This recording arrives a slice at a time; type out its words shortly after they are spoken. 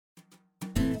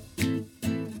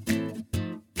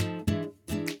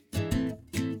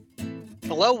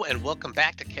Hello, and welcome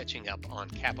back to Catching Up on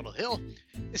Capitol Hill,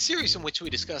 a series in which we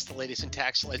discuss the latest in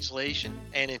tax legislation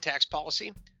and in tax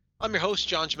policy. I'm your host,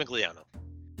 John Gimigliano.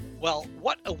 Well,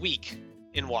 what a week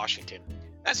in Washington.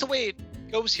 That's the way it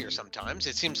goes here sometimes.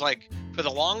 It seems like for the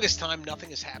longest time,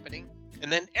 nothing is happening, and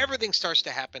then everything starts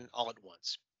to happen all at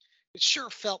once. It sure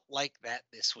felt like that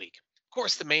this week. Of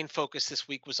course, the main focus this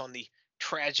week was on the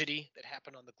tragedy that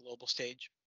happened on the global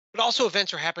stage. But also,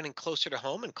 events are happening closer to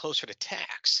home and closer to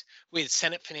tax. We had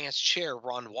Senate Finance Chair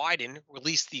Ron Wyden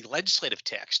release the legislative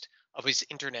text of his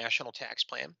international tax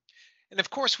plan. And of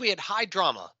course, we had high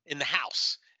drama in the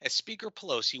House as Speaker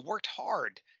Pelosi worked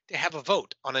hard to have a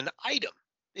vote on an item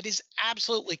that is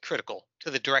absolutely critical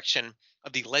to the direction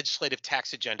of the legislative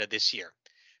tax agenda this year.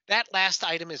 That last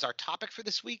item is our topic for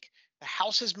this week. The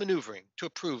House is maneuvering to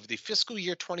approve the fiscal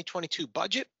year 2022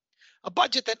 budget, a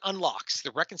budget that unlocks the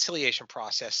reconciliation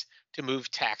process to move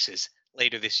taxes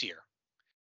later this year.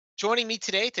 Joining me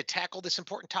today to tackle this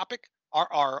important topic are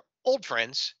our old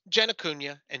friends, Jen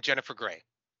Acuna and Jennifer Gray.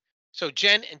 So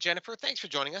Jen and Jennifer, thanks for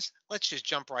joining us. Let's just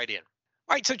jump right in.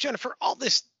 All right, so Jennifer, all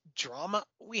this drama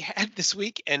we had this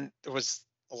week, and there was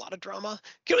a lot of drama.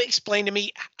 Can you explain to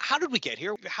me, how did we get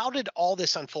here? How did all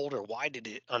this unfold, or why did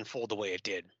it unfold the way it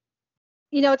did?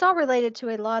 It's all related to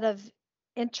a lot of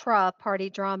intra-party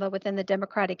drama within the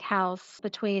Democratic House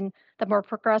between the more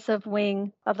progressive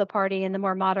wing of the party and the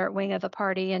more moderate wing of the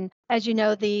party. And as you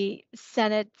know, the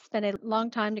Senate spent a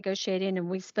long time negotiating, and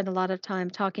we spent a lot of time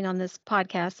talking on this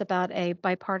podcast about a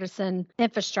bipartisan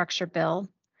infrastructure bill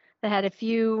that had a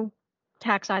few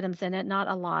tax items in it, not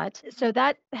a lot. So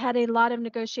that had a lot of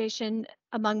negotiation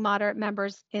among moderate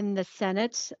members in the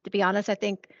Senate. To be honest, I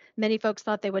think many folks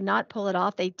thought they would not pull it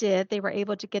off. They did. They were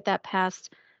able to get that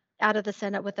passed out of the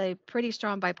Senate with a pretty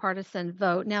strong bipartisan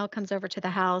vote. Now it comes over to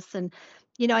the House. And,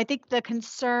 I think the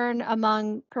concern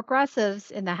among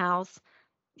progressives in the House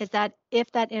is that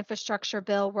if that infrastructure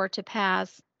bill were to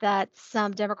pass, that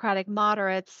some Democratic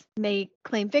moderates may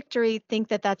claim victory, think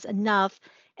that that's enough,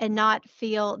 and not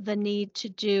feel the need to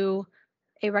do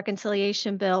a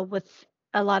reconciliation bill with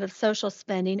a lot of social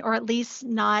spending, or at least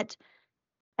not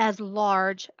as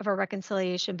large of a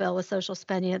reconciliation bill with social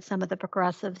spending as some of the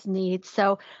progressives need.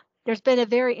 So there's been a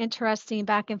very interesting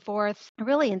back and forth,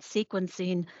 really in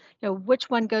sequencing, which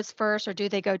one goes first or do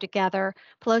they go together?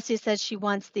 Pelosi says she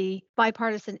wants the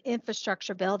bipartisan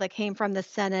infrastructure bill that came from the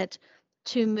Senate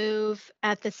to move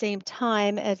at the same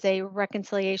time as a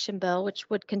reconciliation bill, which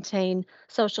would contain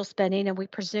social spending, and we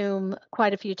presume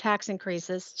quite a few tax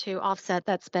increases to offset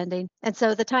that spending. And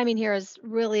so the timing here is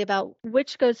really about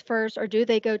which goes first, or do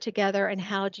they go together, and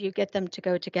how do you get them to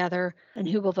go together, and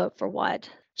who will vote for what?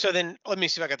 So then let me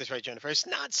see if I got this right, Jennifer. It's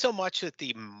not so much that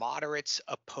the moderates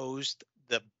opposed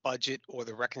the budget or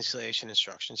the reconciliation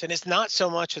instructions, and it's not so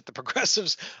much that the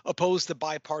progressives opposed the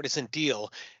bipartisan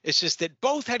deal. It's just that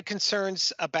both had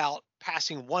concerns about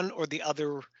passing one or the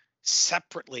other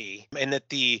separately, and that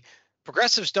the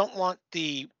progressives don't want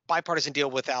the bipartisan deal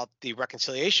without the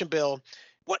reconciliation bill.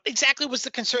 What exactly was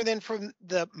the concern then from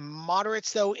the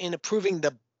moderates, though, in approving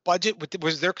the budget?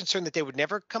 Was their concern that they would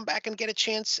never come back and get a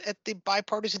chance at the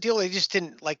bipartisan deal? They just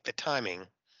didn't like the timing.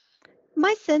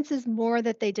 My sense is more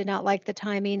that they did not like the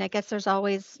timing. I guess there's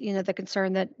always, the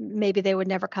concern that maybe they would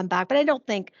never come back, but I don't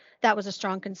think that was a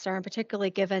strong concern, particularly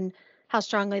given how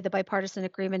strongly the bipartisan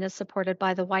agreement is supported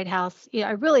by the White House.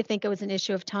 I really think it was an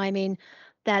issue of timing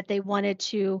that they wanted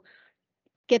to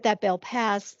get that bill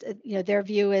passed. Their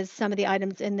view is some of the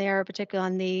items in there,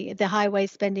 particularly on the highway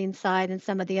spending side and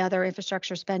some of the other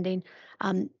infrastructure spending,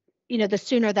 the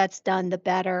sooner that's done, the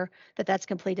better, that's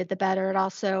completed, the better. It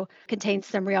also contains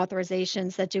some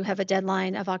reauthorizations that do have a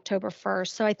deadline of October 1st.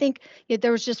 So I think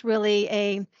there was just really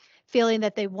a feeling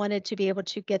that they wanted to be able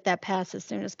to get that passed as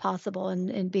soon as possible,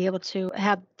 and be able to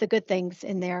have the good things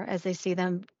in there as they see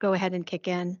them go ahead and kick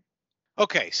in.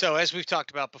 Okay, so as we've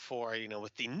talked about before,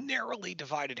 with the narrowly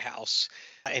divided House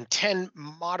and 10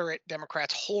 moderate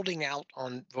Democrats holding out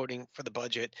on voting for the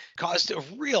budget, caused a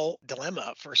real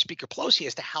dilemma for Speaker Pelosi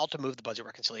as to how to move the budget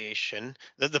reconciliation,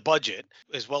 the budget,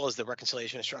 as well as the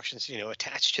reconciliation instructions,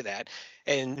 attached to that,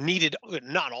 and needed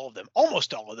not all of them,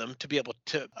 almost all of them, to be able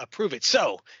to approve it.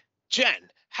 So, Jen,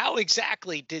 how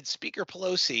exactly did Speaker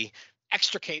Pelosi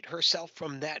extricate herself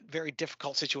from that very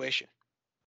difficult situation?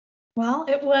 Well,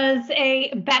 it was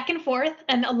a back and forth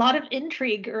and a lot of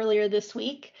intrigue earlier this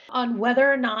week on whether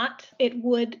or not it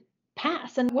would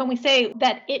pass. And when we say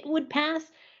that it would pass,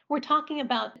 we're talking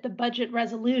about the budget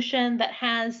resolution that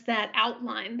has that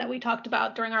outline that we talked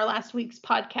about during our last week's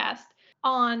podcast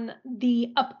on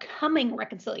the upcoming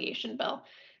reconciliation bill.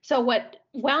 So what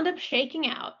wound up shaking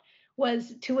out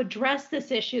was to address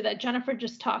this issue that Jennifer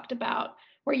just talked about,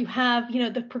 where you have,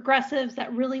 the progressives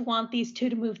that really want these two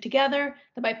to move together,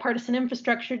 the bipartisan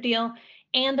infrastructure deal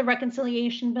and the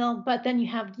reconciliation bill. But then you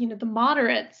have, the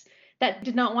moderates that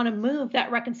did not want to move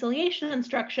that reconciliation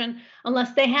instruction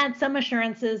unless they had some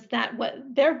assurances that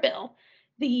their bill,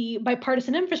 the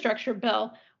bipartisan infrastructure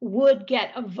bill, would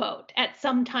get a vote at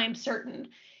some time certain.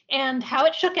 And how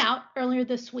it shook out earlier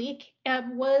this week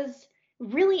was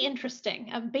really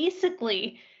interesting.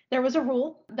 Basically, there was a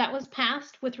rule that was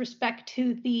passed with respect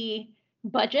to the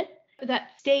budget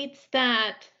that states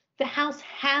that the House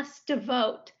has to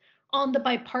vote on the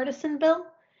bipartisan bill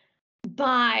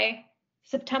by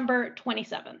September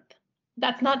 27th.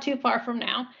 That's not too far from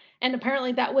now. And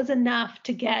apparently that was enough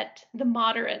to get the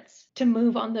moderates to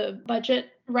move on the budget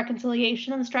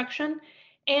reconciliation instruction.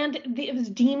 And it was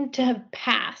deemed to have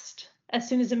passed as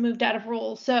soon as it moved out of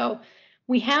rule. So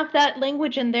we have that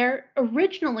language in there.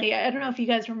 Originally, I don't know if you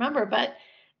guys remember, but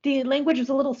the language was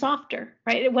a little softer,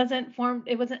 right? It wasn't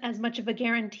as much of a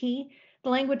guarantee. The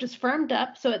language is firmed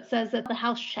up, so it says that the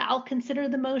House shall consider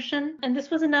the motion. And this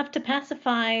was enough to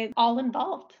pacify all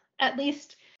involved, at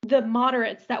least the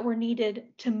moderates that were needed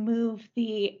to move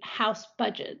the House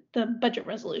budget, the budget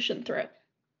resolution through.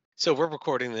 So we're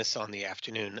recording this on the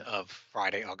afternoon of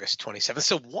Friday, August 27th.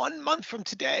 So 1 month from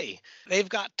today, they've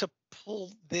got to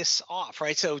pull this off,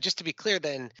 right? So just to be clear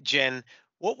then, Jen,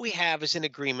 what we have is an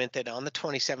agreement that on the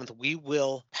 27th, we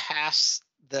will pass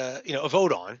a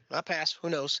vote on, not pass, who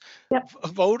knows, a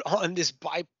vote on this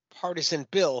bipartisan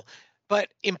bill. But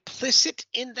implicit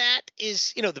in that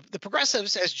is, the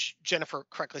progressives, as Jennifer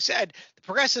correctly said, the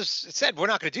progressives said we're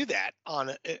not going to do that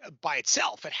by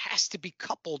itself. It has to be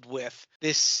coupled with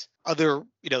this other,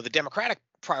 the Democratic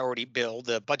priority bill,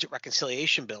 the budget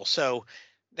reconciliation bill. So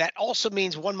that also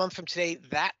means 1 month from today,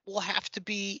 that will have to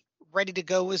be ready to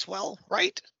go as well,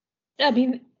 right? I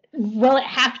mean, will it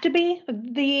have to be?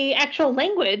 The actual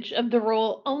language of the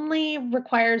rule only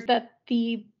requires that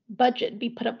the budget be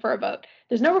put up for a vote.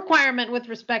 There's no requirement with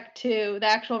respect to the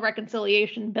actual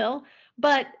reconciliation bill,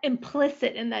 but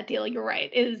implicit in that deal, you're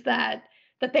right, is that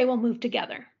they will move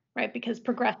together, right? Because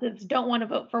progressives don't want to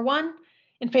vote for one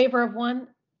in favor of one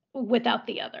without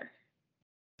the other.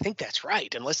 I think that's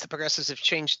right, unless the progressives have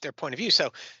changed their point of view.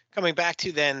 So coming back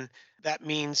to then, that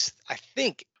means, I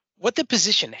think, what the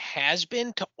position has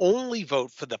been to only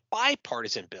vote for the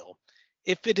bipartisan bill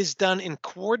if it is done in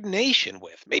coordination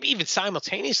with, maybe even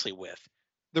simultaneously with,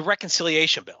 the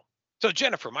reconciliation bill. So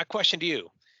Jennifer, my question to you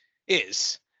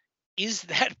is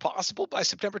that possible by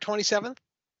September 27th?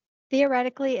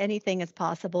 Theoretically, anything is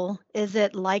possible. Is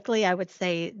it likely? I would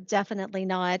say definitely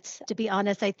not. To be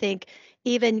honest, I think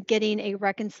even getting a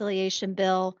reconciliation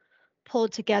bill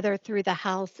pulled together through the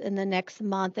House in the next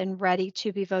month and ready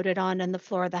to be voted on the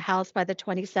floor of the House by the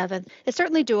 27th is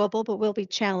certainly doable, but will be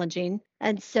challenging.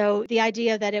 And so the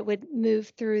idea that it would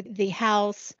move through the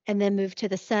House and then move to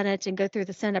the Senate and go through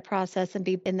the Senate process and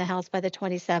be in the House by the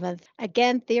 27th,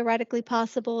 again, theoretically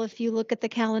possible if you look at the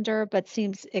calendar, but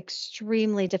seems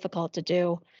extremely difficult to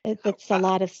do. It's a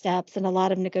lot of steps and a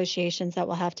lot of negotiations that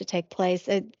will have to take place.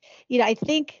 I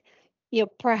think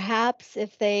perhaps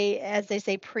if they, as they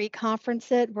say,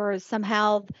 pre-conference it, where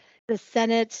somehow the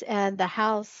Senate and the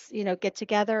House, get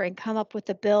together and come up with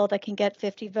a bill that can get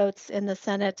 50 votes in the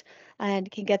Senate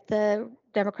and can get the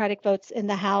Democratic votes in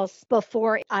the House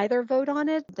before either vote on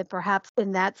it, then perhaps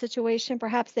in that situation,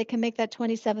 perhaps they can make that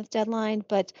 27th deadline.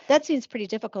 But that seems pretty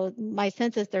difficult. My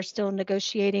sense is they're still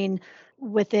negotiating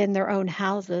within their own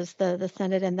houses, the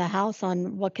Senate and the House,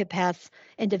 on what could pass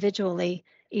individually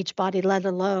each body, let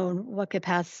alone what could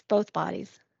pass both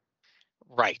bodies.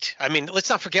 Right. I mean, let's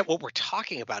not forget what we're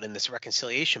talking about in this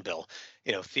reconciliation bill.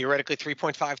 Theoretically,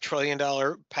 $3.5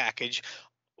 trillion package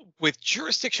with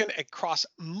jurisdiction across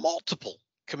multiple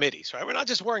committees, right? We're not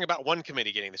just worrying about one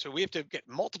committee getting this. So we have to get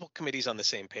multiple committees on the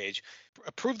same page,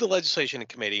 approve the legislation in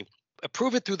committee,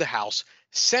 approve it through the House,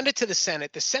 send it to the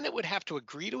Senate. The Senate would have to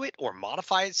agree to it or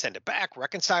modify it, send it back,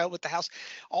 reconcile it with the House.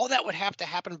 All that would have to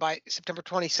happen by September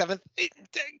 27th.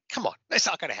 Come on, that's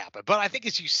not going to happen. But I think,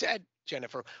 as you said,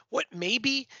 Jennifer, what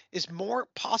maybe is more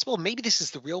possible, maybe this is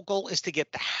the real goal, is to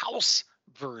get the House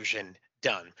version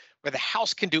done, where the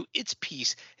House can do its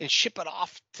piece and ship it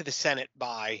off to the Senate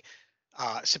by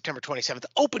September 27th.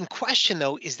 Open question,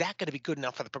 though, is that going to be good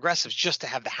enough for the progressives just to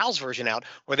have the House version out?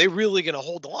 Or are they really going to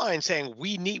hold the line saying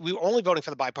we're only voting for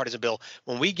the bipartisan bill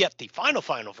when we get the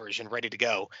final version ready to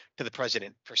go to the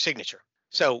president for signature?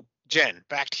 So, Jen,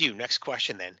 back to you. Next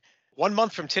question then. 1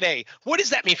 month from today, what does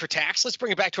that mean for tax? Let's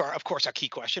bring it back to our key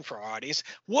question for our audience.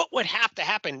 What would have to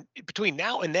happen between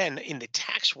now and then in the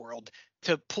tax world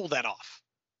to pull that off?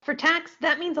 For tax,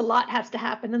 that means a lot has to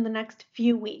happen in the next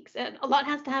few weeks, and a lot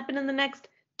has to happen in the next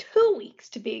 2 weeks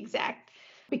to be exact.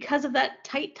 Because of that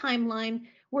tight timeline,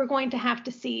 we're going to have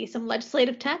to see some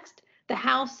legislative text. The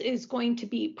House is going to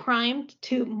be primed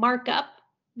to mark up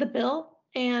the bill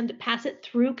and pass it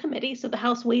through committee. So the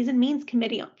House Ways and Means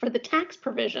Committee for the tax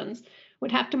provisions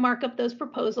would have to mark up those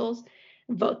proposals,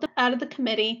 vote them out of the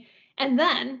committee. And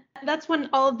then that's when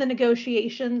all of the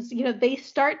negotiations, they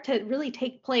start to really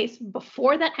take place.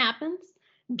 Before that happens,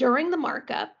 during the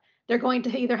markup, they're going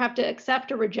to either have to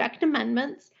accept or reject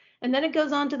amendments. And then it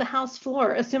goes on to the House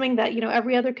floor, assuming that,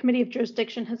 every other committee of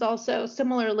jurisdiction has also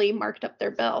similarly marked up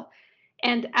their bill.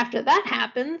 And after that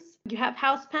happens, you have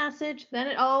House passage, then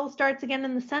it all starts again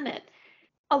in the Senate.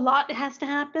 A lot has to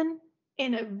happen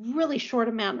in a really short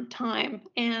amount of time.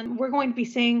 And we're going to be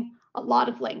seeing a lot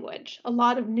of language, a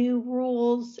lot of new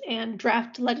rules and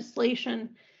draft legislation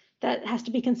that has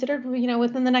to be considered,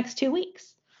 within the next 2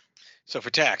 weeks. So for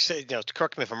tax,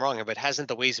 correct me if I'm wrong here, but hasn't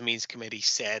the Ways and Means Committee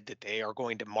said that they are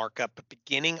going to mark up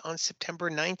beginning on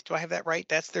September 9th? Do I have that right?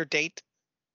 That's their date?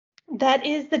 That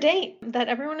is the date that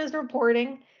everyone is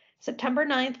reporting, September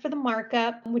 9th for the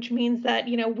markup, which means that,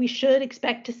 we should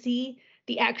expect to see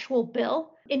the actual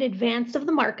bill in advance of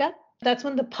the markup. That's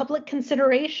when the public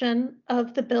consideration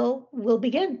of the bill will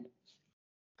begin.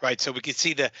 Right. So we could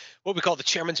see what we call the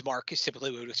chairman's mark is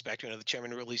typically what we would expect. The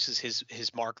chairman releases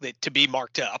his mark to be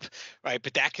marked up, right?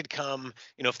 But that could come,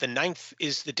 if the 9th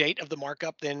is the date of the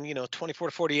markup, then 24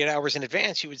 to 48 hours in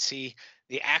advance, you would see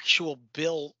the actual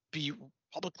bill be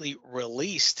publicly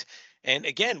released. And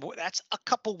again, that's a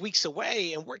couple weeks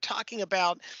away, and we're talking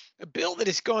about a bill that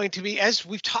is going to be, as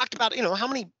we've talked about, how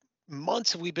many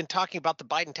months have we been talking about the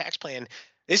Biden tax plan?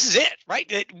 This is it,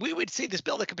 right? We would see this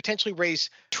bill that could potentially raise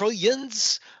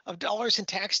trillions of dollars in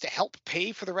tax to help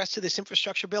pay for the rest of this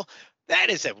infrastructure bill. That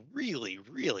is a really,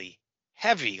 really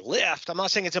heavy lift. I'm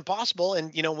not saying it's impossible.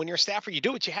 And, when you're a staffer, you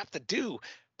do what you have to do.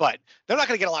 But they're not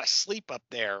going to get a lot of sleep up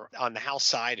there on the House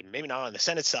side and maybe not on the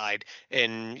Senate side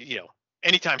and,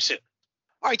 anytime soon.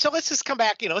 All right, so let's just come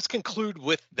back, let's conclude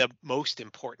with the most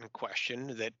important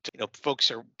question that, folks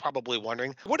are probably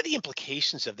wondering. What are the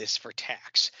implications of this for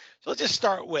tax? So let's just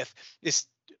start with this.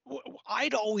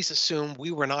 I'd always assume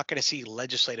we were not going to see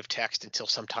legislative text until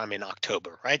sometime in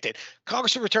October, right? That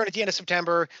Congress would return at the end of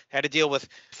September, had to deal with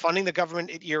funding the government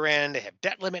at year end, they have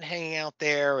debt limit hanging out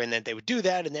there, and then they would do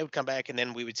that, and they would come back, and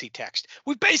then we would see text.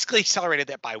 We've basically accelerated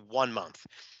that by 1 month.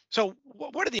 So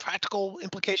what are the practical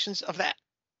implications of that?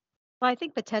 Well, I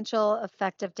think potential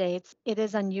effective dates, it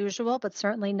is unusual, but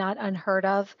certainly not unheard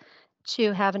of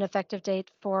to have an effective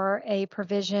date for a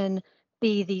provision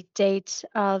be the date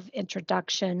of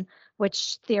introduction,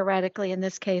 which theoretically in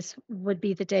this case would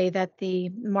be the day that the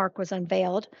mark was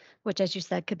unveiled, which, as you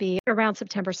said, could be around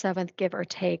September 7th, give or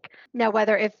take. Now,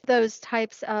 whether if those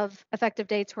types of effective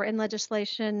dates were in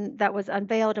legislation that was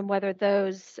unveiled and whether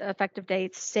those effective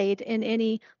dates stayed in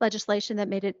any legislation that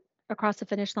made it across the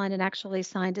finish line and actually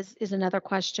signed is another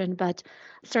question. But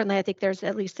certainly I think there's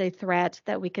at least a threat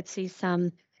that we could see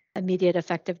some immediate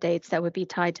effective dates that would be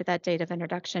tied to that date of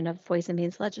introduction of Ways and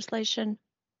Means legislation.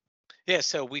 Yeah,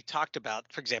 so we talked about,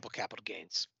 for example, capital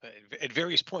gains at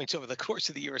various points over the course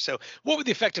of the year or so. What would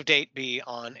the effective date be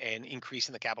on an increase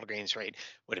in the capital gains rate?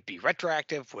 Would it be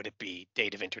retroactive? Would it be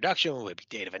date of introduction? Would it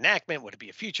be date of enactment? Would it be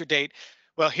a future date?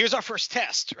 Well, here's our first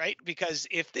test, right? Because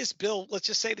if this bill, let's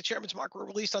just say the chairman's mark were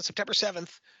released on September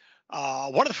 7th,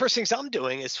 one of the first things I'm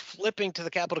doing is flipping to the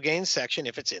capital gains section,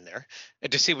 if it's in there,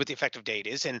 to see what the effective date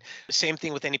is. And the same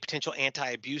thing with any potential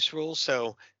anti-abuse rules.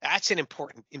 So that's an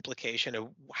important implication of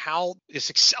how this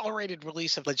accelerated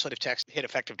release of legislative text hit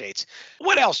effective dates.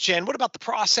 What else, Jen? What about the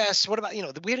process? What about, we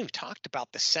haven't even talked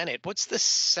about the Senate. What's the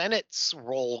Senate's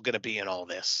role going to be in all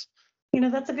this?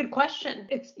 That's a good question.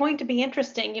 It's going to be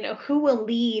interesting, who will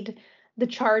lead the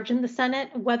charge in the Senate,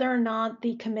 whether or not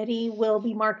the committee will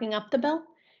be marking up the bill.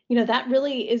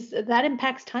 That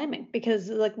impacts timing because,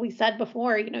 like we said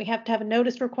before, you have to have a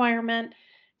notice requirement,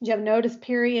 you have a notice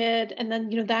period, and then,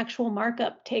 the actual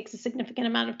markup takes a significant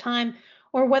amount of time,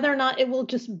 or whether or not it will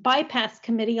just bypass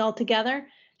committee altogether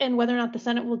and whether or not the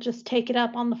Senate will just take it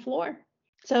up on the floor.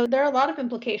 So there are a lot of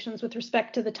implications with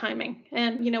respect to the timing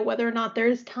and, whether or not there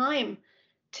is time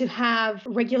to have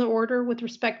regular order with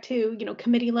respect to,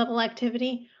 committee level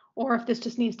activity, or if this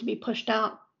just needs to be pushed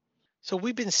out. So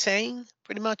we've been saying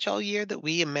pretty much all year that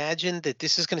we imagined that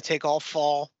this is going to take all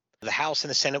fall, the House and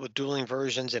the Senate with dueling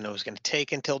versions, and it was going to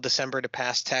take until December to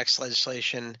pass tax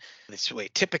legislation. This is the way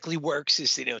it typically works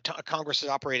is, Congress is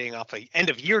operating off a end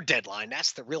of year deadline.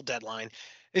 That's the real deadline.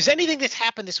 Is anything that's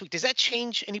happened this week, does that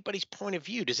change anybody's point of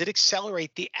view? Does it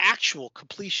accelerate the actual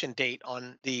completion date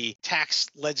on the tax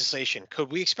legislation?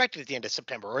 Could we expect it at the end of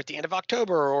September or at the end of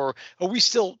October, or are we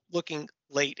still looking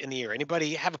late in the year?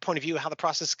 Anybody have a point of view of how the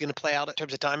process is going to play out in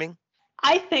terms of timing?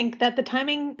 I think that the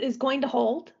timing is going to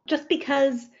hold just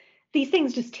because these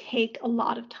things just take a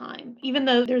lot of time. Even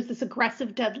though there's this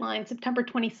aggressive deadline, September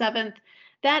 27th,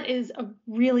 that is a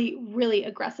really, really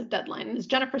aggressive deadline. And as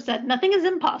Jennifer said, nothing is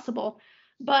impossible.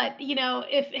 But,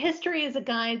 if history is a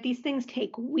guide, these things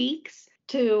take weeks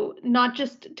to not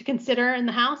just to consider in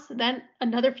the House, then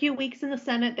another few weeks in the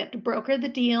Senate. They have to broker the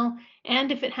deal.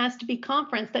 And if it has to be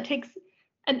conference, that takes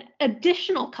an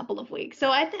additional couple of weeks.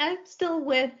 So I'm still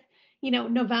with,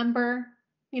 November,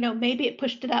 maybe it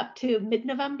pushed it up to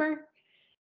mid-November,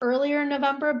 earlier in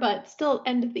November, but still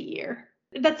end of the year.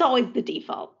 That's always the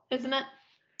default, isn't it?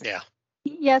 Yeah.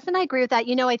 Yes, and I agree with that.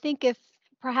 I think if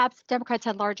perhaps Democrats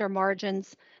had larger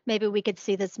margins, maybe we could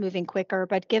see this moving quicker.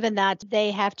 But given that they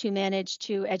have to manage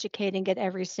to educate and get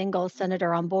every single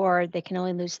senator on board, they can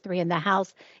only lose 3 in the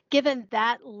House. Given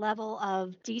that level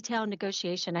of detailed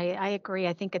negotiation, I agree.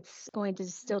 I think it's going to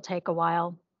still take a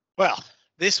while. Well,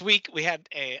 this week we had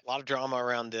a lot of drama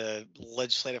around the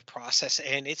legislative process,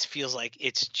 and it feels like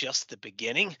it's just the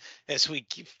beginning as we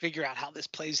figure out how this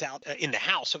plays out in the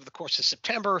House over the course of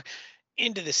September,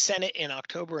 into the Senate in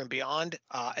October and beyond.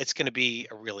 It's going to be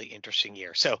a really interesting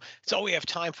year. So that's all we have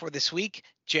time for this week.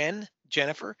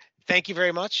 Jennifer, thank you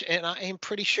very much. And I am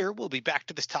pretty sure we'll be back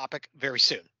to this topic very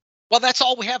soon. Well, that's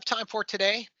all we have time for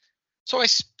today. So I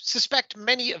suspect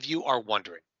many of you are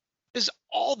wondering, does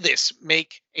all this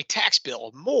make a tax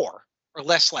bill more or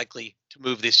less likely to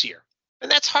move this year? And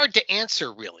that's hard to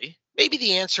answer, really. Maybe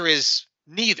the answer is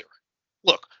neither.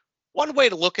 Look, one way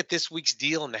to look at this week's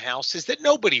deal in the House is that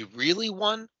nobody really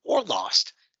won or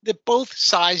lost, that both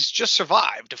sides just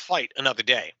survived to fight another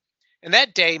day. And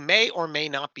that day may or may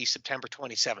not be September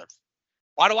 27th.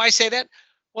 Why do I say that?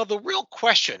 Well, the real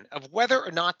question of whether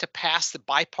or not to pass the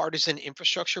bipartisan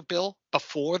infrastructure bill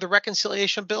before the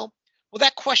reconciliation bill, well,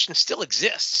 that question still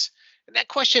exists. And that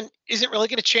question isn't really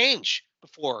going to change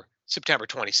before September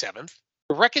 27th.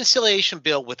 The reconciliation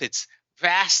bill, with its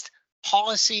vast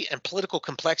policy and political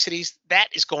complexities, that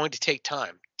is going to take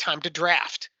time to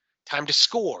draft, time to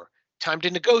score, time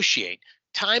to negotiate,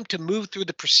 time to move through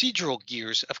the procedural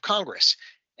gears of Congress,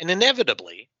 and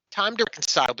inevitably time to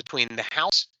reconcile between the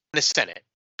House and the Senate.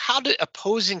 How do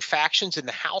opposing factions in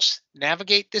the House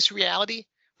navigate this reality,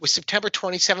 with September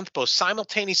 27th both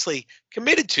simultaneously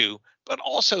committed to, but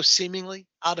also seemingly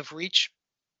out of reach?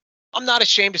 I'm not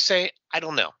ashamed to say I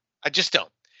don't know. I just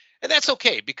don't. And that's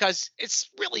okay, because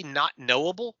it's really not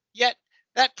knowable yet.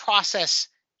 That process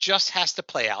just has to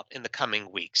play out in the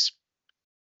coming weeks.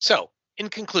 So, in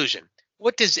conclusion,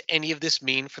 what does any of this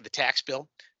mean for the tax bill?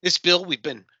 This bill we've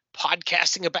been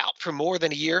podcasting about for more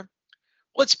than a year?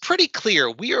 Well, it's pretty clear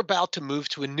we are about to move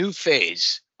to a new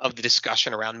phase of the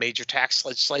discussion around major tax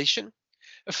legislation,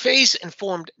 a phase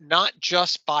informed not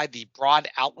just by the broad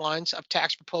outlines of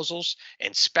tax proposals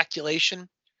and speculation,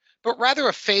 but rather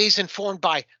a phase informed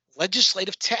by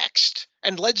legislative text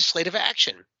and legislative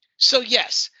action. So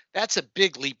yes, that's a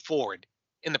big leap forward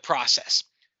in the process,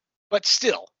 but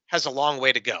still has a long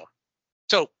way to go.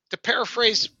 So to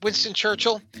paraphrase Winston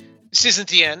Churchill, this isn't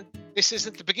the end, this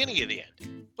isn't the beginning of the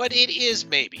end, but it is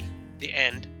maybe the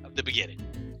end of the beginning.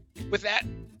 With that,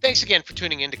 thanks again for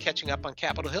tuning in to Catching Up on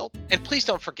Capitol Hill, and please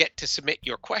don't forget to submit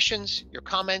your questions, your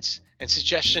comments, and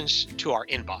suggestions to our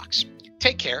inbox.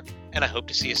 Take care, and I hope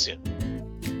to see you soon.